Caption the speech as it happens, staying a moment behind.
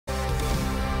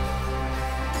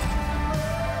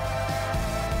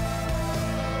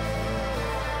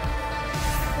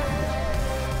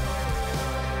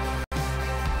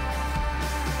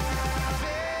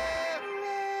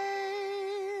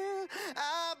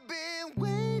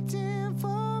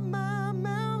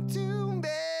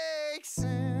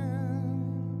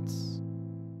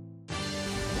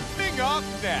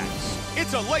next,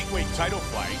 it's a lightweight title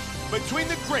fight between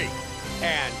the Great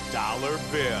and Dollar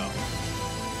Bill.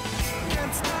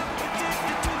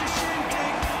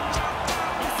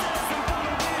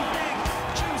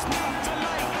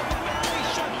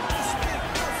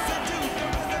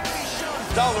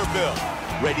 Dollar Bill,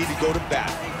 ready to go to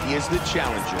battle. He is the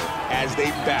challenger as they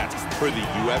battle for the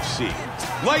UFC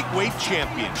Lightweight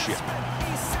Championship.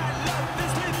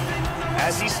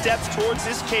 As he steps towards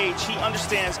this cage, he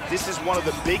understands this is one of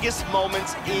the biggest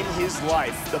moments in his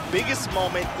life, the biggest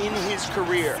moment in his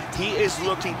career. He is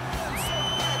looking.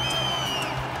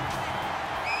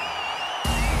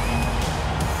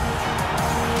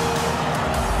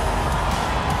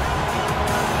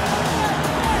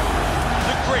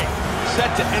 The Great,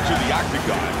 set to enter the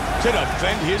octagon to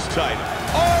defend his title.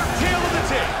 Our tale of the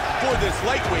tape for this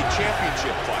lightweight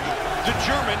championship fight. The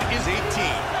German is 18.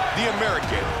 The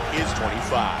American is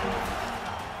 25.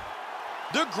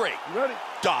 The Great,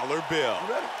 Dollar Bill.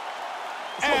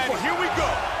 And here we go.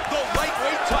 The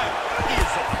lightweight title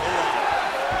is on the line.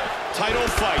 Title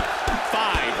fight,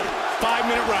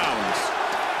 5-minute rounds.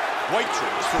 White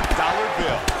trunks for Dollar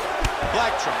Bill.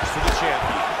 Black trunks for the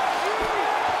champion.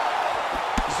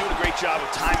 He's doing a great job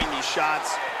of timing these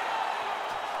shots.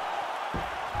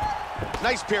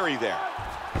 Nice parry there.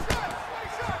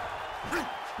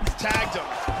 Tagged him.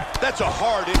 That's a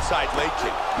hard inside leg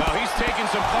kick. Now he's taking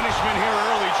some punishment here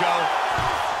early, Joe.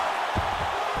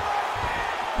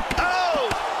 Oh!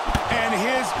 And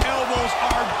his elbows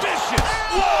are vicious.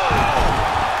 Whoa!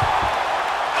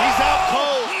 He's out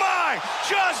cold. My!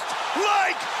 Just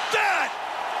like that!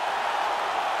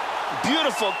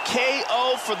 Beautiful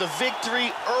KO for the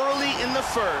victory early in the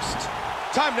first.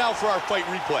 Time now for our fight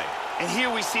replay. And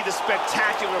here we see the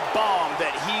spectacular bomb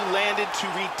that he landed to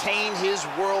retain his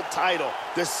world title.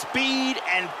 The speed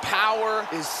and power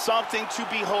is something to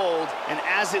behold, and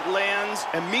as it lands,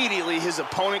 immediately his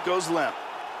opponent goes limp.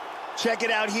 Check it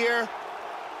out here.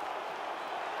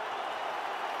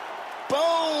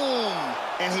 Boom!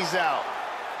 And he's out.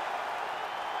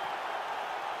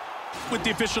 With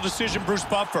the official decision, Bruce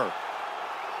Buffer.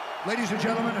 Ladies and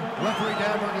gentlemen, referee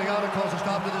Dan Bergliano calls a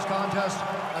stop to this contest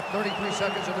at 33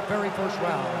 seconds of the very first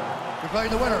round. Declaring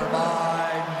the winner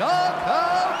by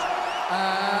knockout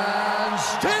and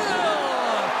still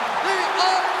the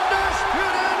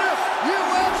undisputed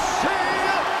UFC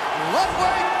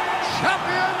lightweight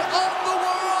champion of the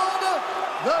world,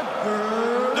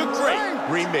 The Great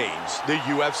remains the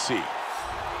UFC.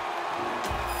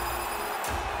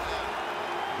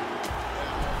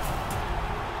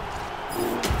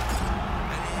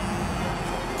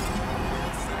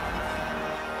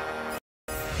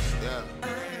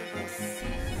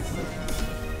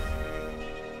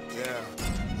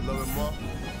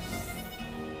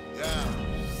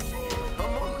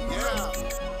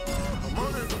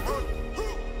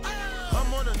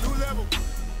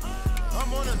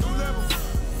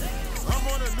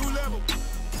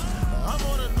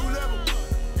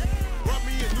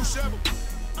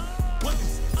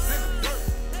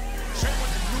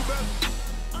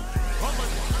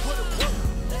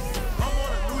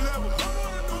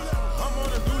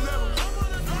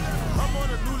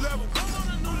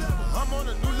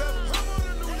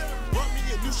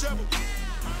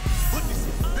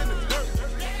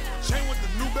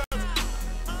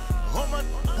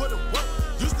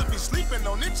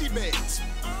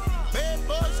 Bad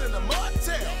bugs in the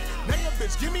motel. Now your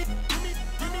bitch, give me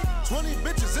 20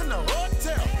 bitches in the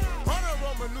hotel. On a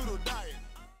Roman noodle diet.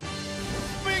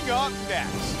 Coming up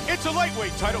next, it's a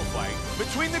lightweight title fight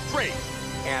between the Great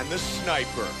and the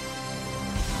Sniper.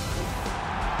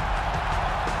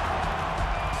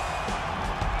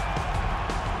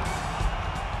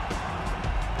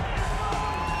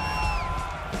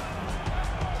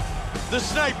 The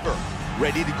Sniper,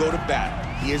 ready to go to battle.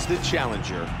 He is the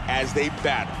challenger as they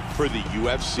battle for the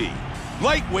UFC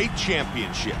Lightweight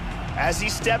Championship. As he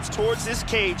steps towards this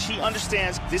cage, he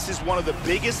understands this is one of the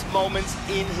biggest moments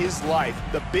in his life,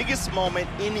 the biggest moment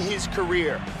in his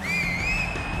career.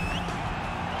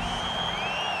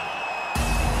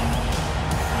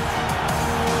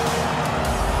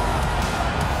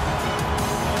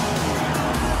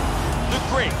 The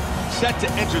Great, set to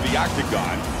enter the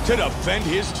octagon to defend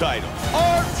his title.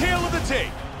 Our tale of the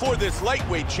tape for this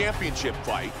lightweight championship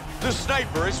fight. The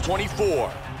Sniper is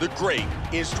 24. The Great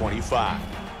is 25.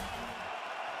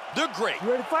 The Great. You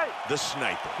ready to fight? The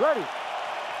Sniper. Ready.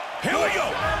 Here we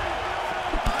go.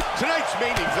 Tonight's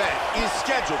main event is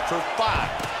scheduled for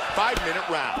 5-minute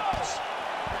rounds.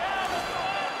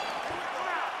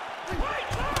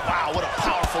 Wow, what a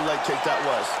powerful leg kick that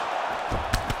was.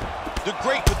 The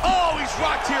Great with, oh, he's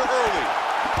rocked here early.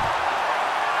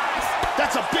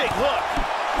 That's a big hook.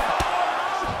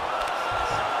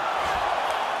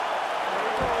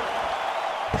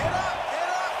 Get up, get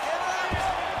up, get up.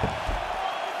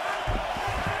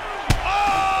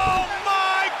 Oh,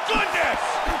 my goodness!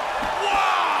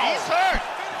 Wow! He's hurt.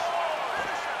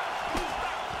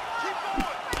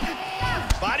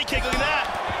 Body kick, look at that.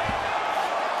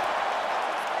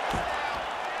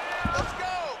 Let's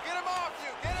go. Get him off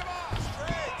you. Get him off.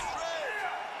 Straight, straight.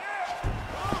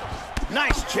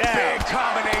 Nice jab. Big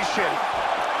combination.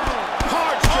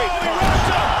 Hard straight Oh, he punch. rocked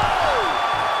him.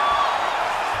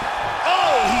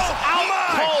 Oh, he's out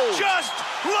My, cold. just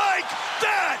like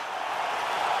that!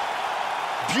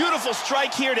 Beautiful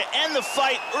strike here to end the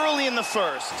fight early in the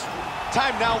first.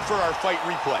 Time now for our fight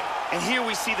replay. And here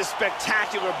we see the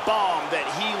spectacular bomb that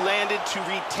he landed to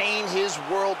retain his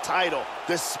world title.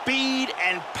 The speed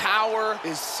and power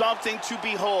is something to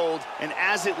behold, and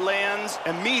as it lands,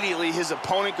 immediately his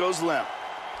opponent goes limp.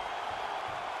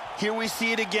 Here we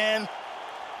see it again.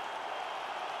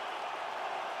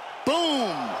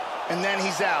 Boom! And then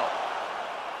he's out.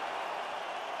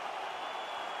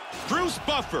 Bruce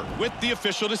Buffer with the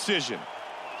official decision.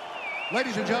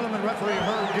 Ladies and gentlemen, referee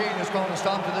Herb Dean has called a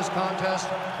stop to this contest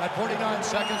at 49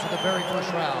 seconds of the very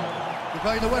first round.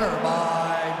 Declaring the winner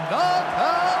by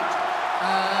knockout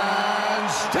and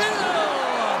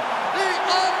still the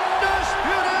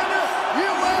undisputed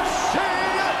UFC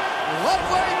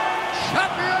lightweight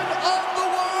champion of the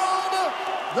world,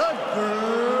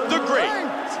 The Great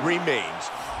remains.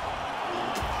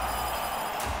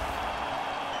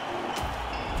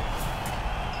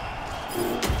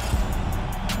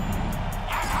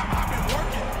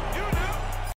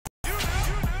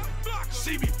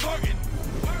 She be bugging.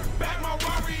 Back my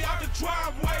Rari out the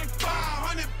driveway,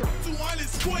 500, 200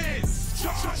 squares.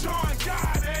 John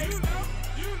God, eh?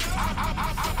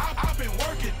 I've been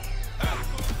working.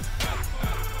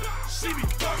 She be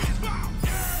bugging.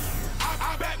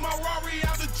 I back my Rari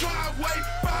out the driveway,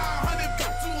 500,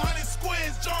 200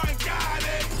 squares. John God,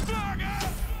 eh?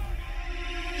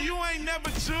 You ain't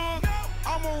never jug.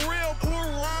 I'm a real pull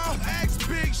around. Ask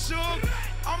Big Shug.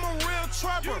 I'm a real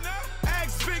trapper.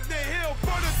 Ask Big the Hill.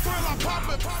 For the thrill, I pop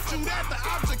it. Shoot at the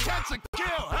object, catch a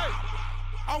kill. Hey,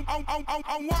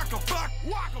 I'm Waka Flock.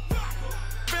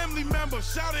 Family member,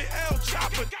 shout it El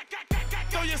Chopper.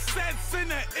 Throw your sets in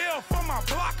the ill for my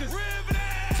blockers.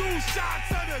 2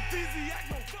 shots of the DZ.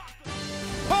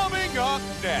 Coming up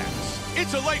next,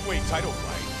 it's a lightweight title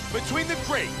fight between the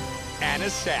Great and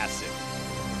Assassin.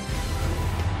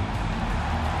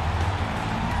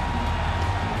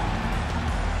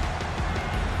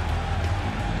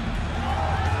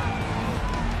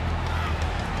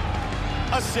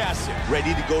 Assassin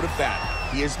ready to go to battle.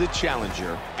 He is the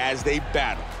challenger as they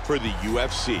battle for the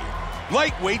UFC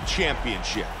Lightweight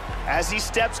Championship. As he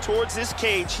steps towards this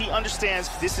cage, he understands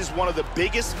this is one of the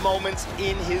biggest moments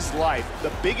in his life,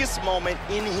 the biggest moment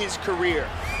in his career.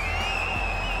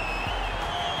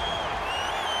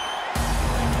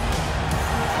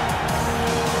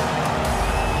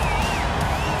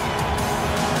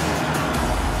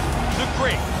 The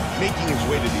Great making his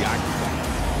way to the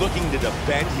octagon, looking to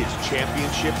defend his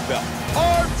championship belt.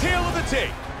 Our tale of the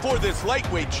tape for this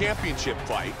lightweight championship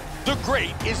fight. The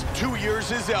Great is 2 years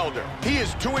his elder. He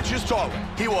is 2 inches taller.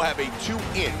 He will have a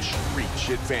 2-inch reach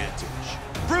advantage.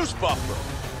 Bruce Buffer.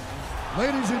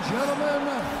 Ladies and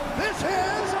gentlemen, this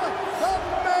is the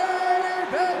main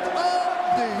event of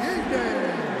the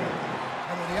evening.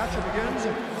 And when the action begins,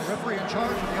 the referee in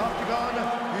charge of the octagon,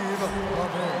 Yves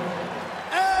Lavigne.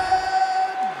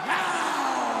 And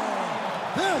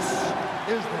now, this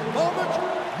is the moment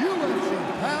UFC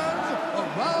fans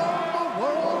around the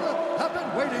world have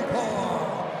been waiting for.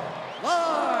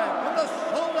 Live from the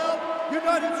sold-out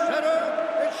United Center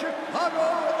in Chicago,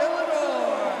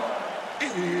 Illinois.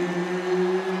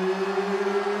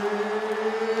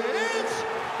 It's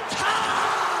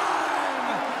time!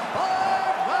 5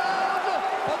 rounds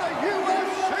for the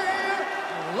UFC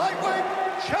Lightweight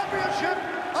Championship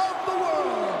of the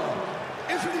World.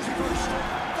 Introducing first,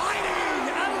 fighting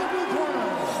out of the blue corner,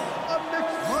 a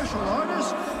mixed martial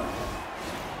artist.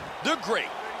 The Great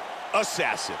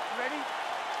Assassin. Ready?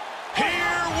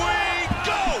 Here we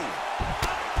go!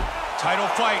 Title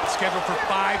fight scheduled for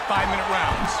 5 5-minute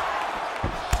rounds.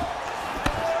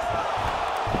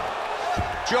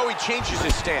 Joey changes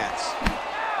his stance.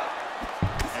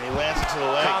 And he lands it to the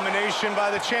leg. Combination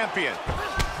by the champion.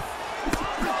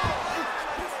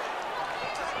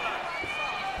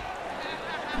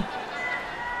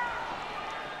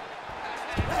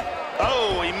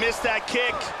 Oh, he missed that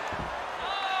kick.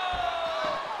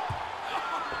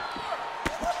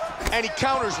 And he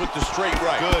counters with the straight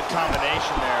right. Good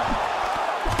combination there.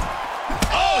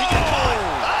 Oh, he got caught.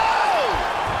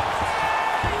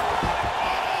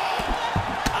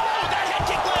 Oh, that head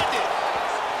kick landed.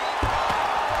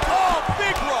 Oh,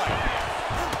 big right.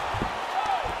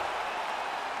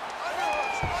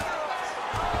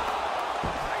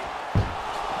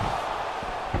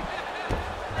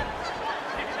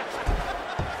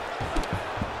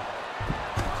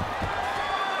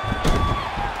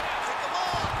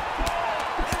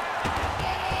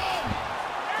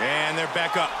 And they're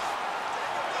back up.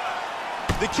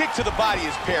 The kick to the body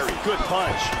is parried. Good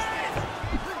punch.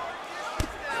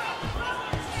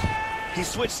 He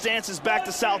switched stances back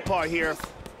to southpaw here.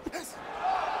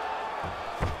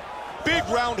 Big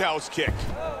roundhouse kick.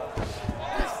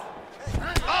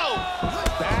 Oh!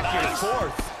 Back and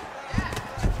forth.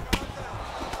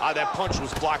 Ah, that punch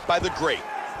was blocked by the great.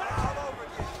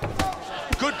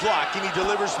 Good block, and he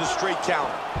delivers the straight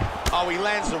counter. Oh, he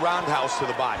lands the roundhouse to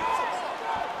the body.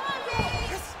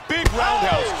 Big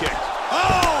roundhouse kick. Oh,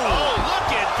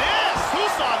 look at this! Who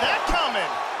saw that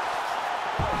coming?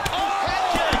 Head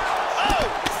kick. Oh!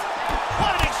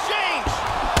 What an exchange!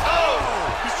 Oh!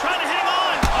 He's trying to hang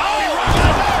on. Oh! He runs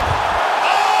out.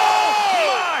 Oh,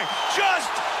 my!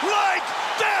 Just like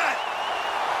that!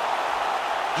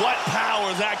 What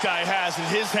power that guy has in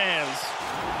his hands.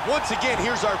 Once again,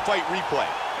 here's our fight replay.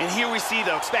 And here we see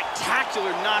the spectacular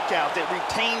knockout that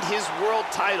retained his world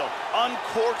title.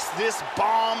 Uncorks this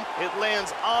bomb. It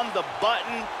lands on the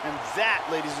button. And that,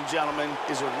 ladies and gentlemen,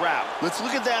 is a wrap. Let's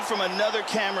look at that from another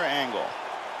camera angle.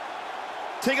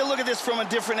 Take a look at this from a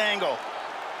different angle.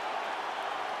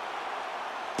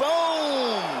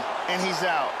 Boom! And he's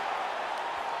out.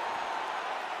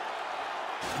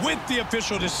 With the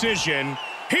official decision,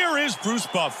 here is Bruce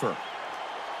Buffer.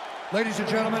 Ladies and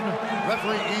gentlemen,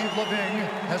 referee Yves Leving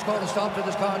has called a stop to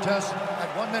this contest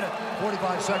at 1 minute,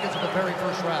 45 seconds of the very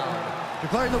first round.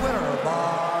 Declaring the winner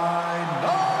by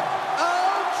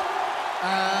knockout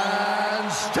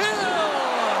and still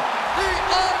the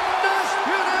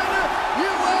undisputed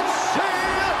UFC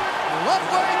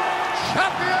lightweight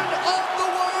champion of the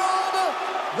world,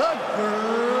 the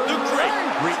great.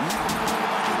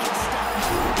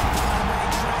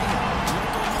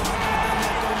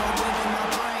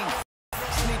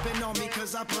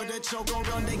 I put a choke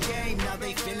on the game. Now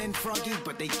they feeling froggy,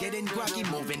 but they getting groggy,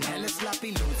 moving hella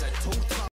sloppy, lose a tooth.